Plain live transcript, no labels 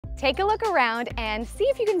Take a look around and see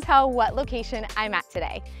if you can tell what location I'm at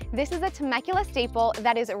today. This is a Temecula staple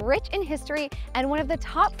that is rich in history and one of the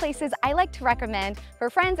top places I like to recommend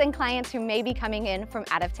for friends and clients who may be coming in from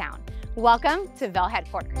out of town. Welcome to Vail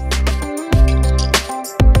headquarters.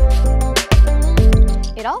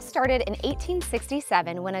 It all started in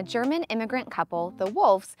 1867 when a German immigrant couple, the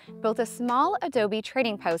Wolfs, built a small adobe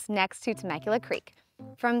trading post next to Temecula Creek.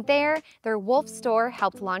 From there, their Wolf store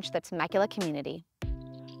helped launch the Temecula community.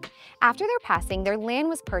 After their passing, their land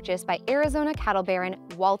was purchased by Arizona cattle baron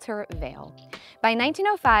Walter Vail. By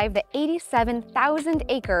 1905, the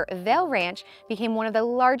 87,000-acre Vail Ranch became one of the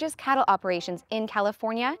largest cattle operations in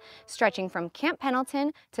California, stretching from Camp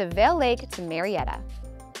Pendleton to Vail Lake to Murrieta.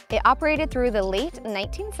 It operated through the late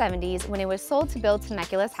 1970s when it was sold to build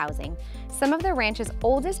Temecula's housing. Some of the ranch's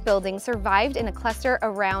oldest buildings survived in a cluster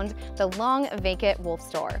around the long-vacant Wolf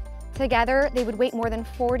store. Together, they would wait more than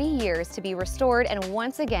 40 years to be restored and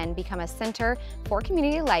once again become a center for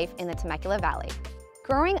community life in the Temecula Valley.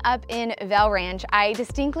 Growing up in Vail Ranch, I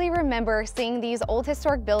distinctly remember seeing these old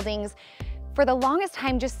historic buildings for the longest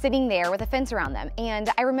time just sitting there with a fence around them. And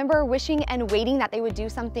I remember wishing and waiting that they would do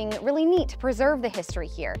something really neat to preserve the history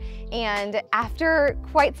here. And after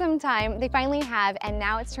quite some time, they finally have, and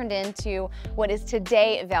now it's turned into what is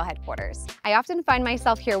today Vail headquarters. I often find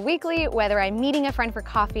myself here weekly, whether I'm meeting a friend for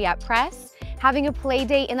coffee at Press, having a play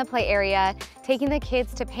date in the play area, taking the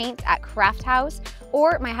kids to paint at Craft House,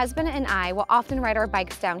 or my husband and I will often ride our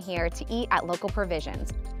bikes down here to eat at local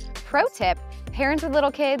provisions. Pro tip, parents with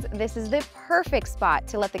little kids, this is the perfect spot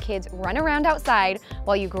to let the kids run around outside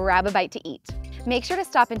while you grab a bite to eat. Make sure to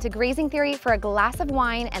stop into Grazing Theory for a glass of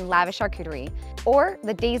wine and lavish charcuterie, or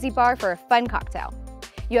the Daisy Bar for a fun cocktail.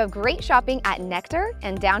 You have great shopping at Nectar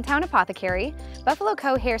and Downtown Apothecary, Buffalo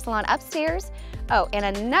Co. Hair Salon upstairs. Oh,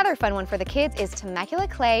 and another fun one for the kids is Temecula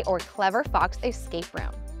Clay or Clever Fox Escape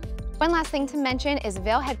Room. One last thing to mention is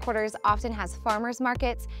Vail headquarters often has farmers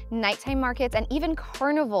markets, nighttime markets, and even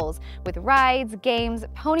carnivals with rides, games,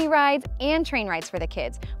 pony rides, and train rides for the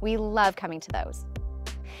kids. We love coming to those.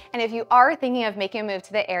 And if you are thinking of making a move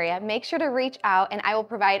to the area, make sure to reach out and I will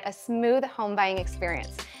provide a smooth home buying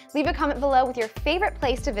experience. Leave a comment below with your favorite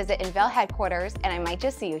place to visit in Vail headquarters and I might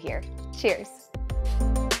just see you here. Cheers.